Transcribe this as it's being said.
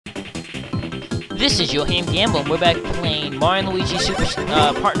This is Joachim Gamble, and we're back playing Mario and Luigi Super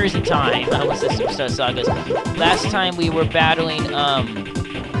Partners in Time. I almost said Superstar Sagas. Last time we were battling,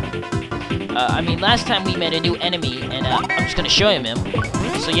 last time we met a new enemy, and I'm just gonna show him.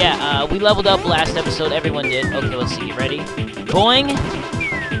 So yeah, we leveled up last episode, everyone did. Okay, let's see, you ready? Boing!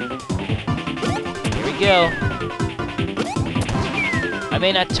 Here we go. I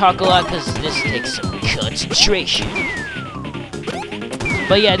may not talk a lot, because this takes some concentration.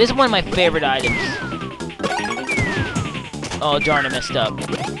 But yeah, this is one of my favorite items. Oh, darn, I messed up.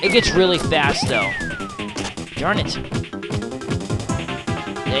 It gets really fast, though. Darn it.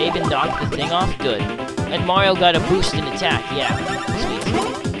 They even knocked the thing off? Good. And Mario got a boost in attack. Yeah. Sweet.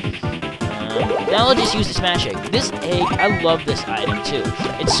 Now I'll just use the Smash Egg. This egg, I love this item, too.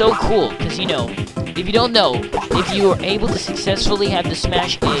 It's so cool, because, you know, if you don't know, if you are able to successfully have the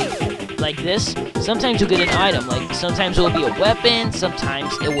Smash Egg like this, sometimes you'll get an item. Like, sometimes it will be a weapon,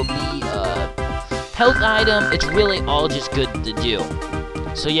 sometimes it will be a health item. It's really all just good to do.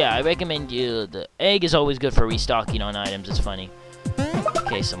 So yeah, I recommend you. The egg is always good for restocking on items. It's funny.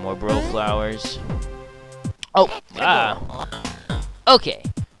 Okay, some more bro flowers. Oh, okay.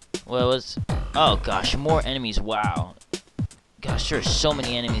 Well, was oh gosh, more enemies. Wow. Gosh, there are so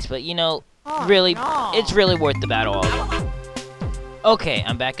many enemies, but you know, really, it's really worth the battle all of them. Okay,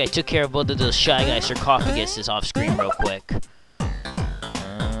 I'm back. I took care of both of those Shy Guy sarcophaguses off screen real quick.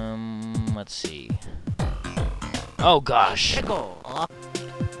 Let's see. Oh gosh.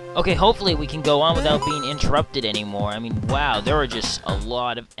 Okay, hopefully we can go on without being interrupted anymore. I mean, wow, there are just a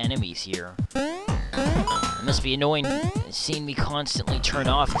lot of enemies here. It must be annoying seeing me constantly turn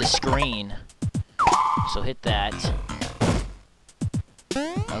off the screen. So hit that.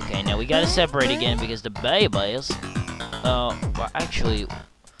 Okay, now we gotta separate again because the babies. Well, actually,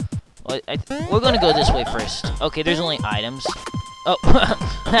 we're gonna go this way first. Okay, there's only items. Oh,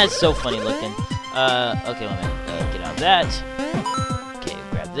 that's so funny looking. Okay, let me get out of that. Okay,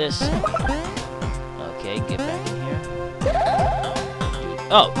 grab this. Okay, get back in here.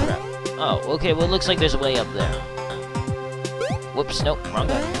 Oh, crap. Oh, okay, well, it looks like there's a way up there. Whoops, nope, wrong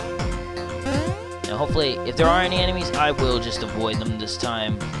guy. Now, hopefully, if there are any enemies, I will just avoid them this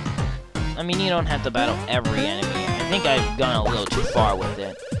time. I mean, you don't have to battle every enemy. I think I've gone a little too far with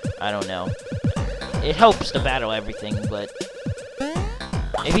it. I don't know. It helps to battle everything, but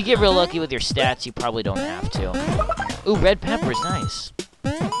if you get real lucky with your stats, you probably don't have to. Ooh, red pepper is nice.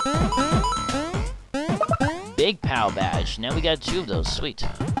 Big Pal badge. Now we got 2 of those. Sweet.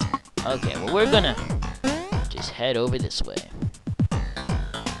 Okay, well, we're gonna just head over this way.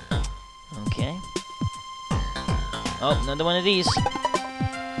 Okay. Oh, another one of these.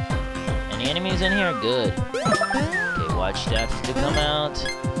 Any enemies in here? Good. Okay, watch that to come out.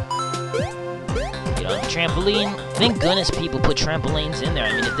 Get on the trampoline. Thank goodness people put trampolines in there.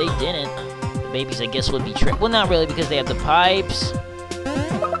 I mean, if they didn't, the babies, I guess, would be trapped. Well, not really, because they have the pipes.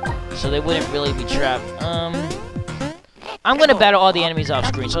 So they wouldn't really be trapped. I'm gonna battle all the enemies off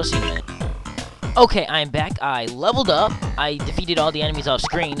screen, so I'll see you in a minute. Okay, I'm back. I leveled up. I defeated all the enemies off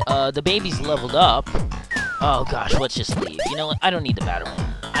screen. The babies leveled up. Oh gosh, let's just leave. You know what? I don't need to battle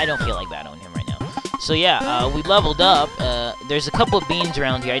him. I don't feel like battling him right now. So yeah, we leveled up. There's a couple of beans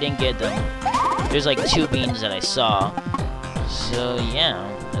around here. I didn't get them. There's like 2 beans that I saw. So yeah,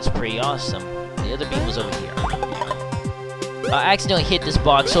 that's pretty awesome. The other bean was over here. Yeah. I accidentally hit this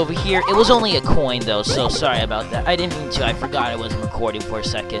box over here. It was only a coin though, so sorry about that. I didn't mean to. I forgot I wasn't recording for a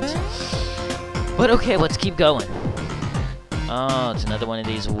second. But okay, let's keep going. Oh, it's another one of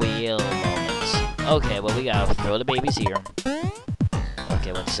these wheel moments. Okay, well, we gotta throw the babies here.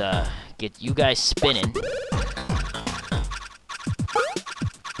 Okay, let's get you guys spinning.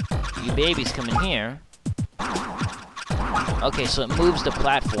 You babies come in here. Okay, so it moves the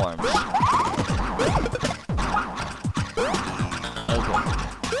platforms. Okay.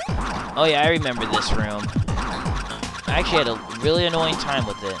 Oh yeah, I remember this room. I actually had a really annoying time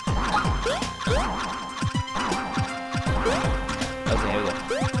with it. Okay, here we go.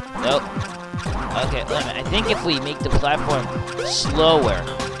 Nope. Okay, I think if we make the platform slower,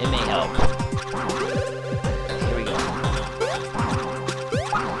 it may help. Here we go.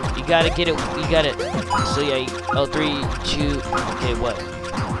 You gotta get it. You got it. So yeah. Oh, 3, 2. Okay, what?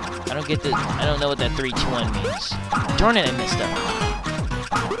 I don't know what that 3, 2, 1 means. Darn it! I messed up.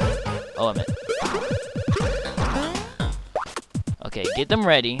 Oh, I meant. Okay, get them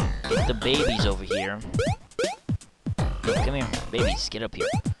ready. Get the babies over here. Come here, babies. Get up here.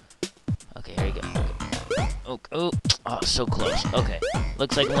 Okay, here you go. Okay. Oh, so close. Okay,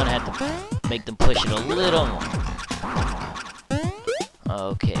 looks like I'm gonna have to make them push it a little more.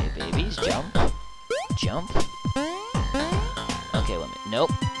 Okay, babies, jump. Jump. Okay, wait a minute.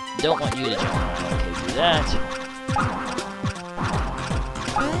 Nope. Don't want you to jump. Okay, do that.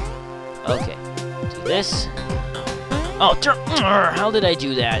 Okay, do this. Oh, how did I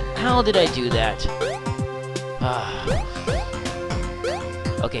do that? How did I do that?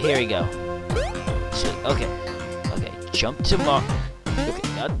 Okay, here we go. Sweet. Okay. Okay, jump to Mark. Okay,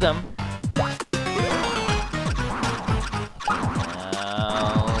 got them.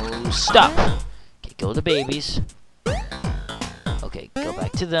 Now stop. Okay, go to the babies. Okay, go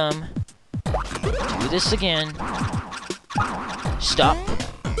back to them. Do this again. Stop.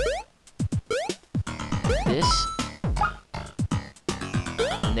 This.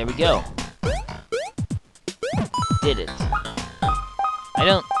 And there we go. Did it. I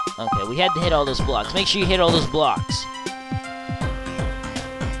don't... Okay, we had to hit all those blocks. Make sure you hit all those blocks.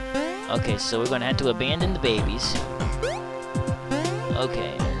 Okay, so we're gonna have to abandon the babies.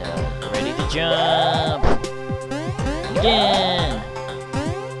 Okay, and ready to jump. Again.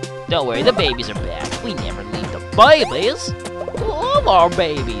 Don't worry, the babies are back. We never leave the babies. We love our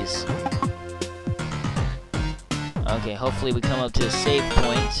babies. Okay, hopefully we come up to a save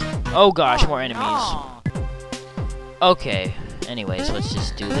point. Oh gosh, more enemies. Okay, anyways, let's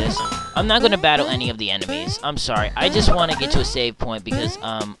just do this. I'm not gonna battle any of the enemies. I'm sorry. I just want to get to a save point because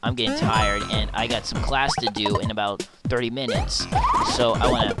I'm getting tired and I got some class to do in about 30 minutes. So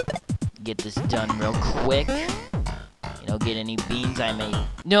I want to get this done real quick. You know, get any beans I made.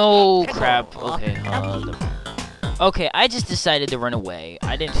 No, crap. Okay, okay, I just decided to run away.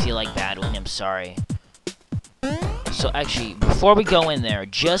 I didn't feel like battling. I'm sorry. So actually, before we go in there,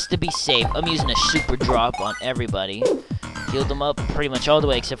 just to be safe, I'm using a super drop on everybody. Healed them up pretty much all the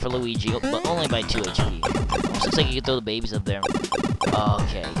way except for Luigi, but only by 2 HP. Looks like you can throw the babies up there.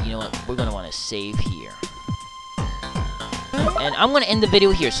 Okay, you know what? We're going to want to save here. And I'm going to end the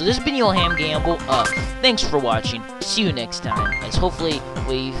video here. So this has been Yo Ham Gamble. Thanks for watching. See you next time. As hopefully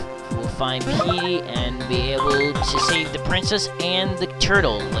we will find Petey and be able to save the princess and the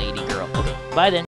turtle lady girl. Okay, bye then.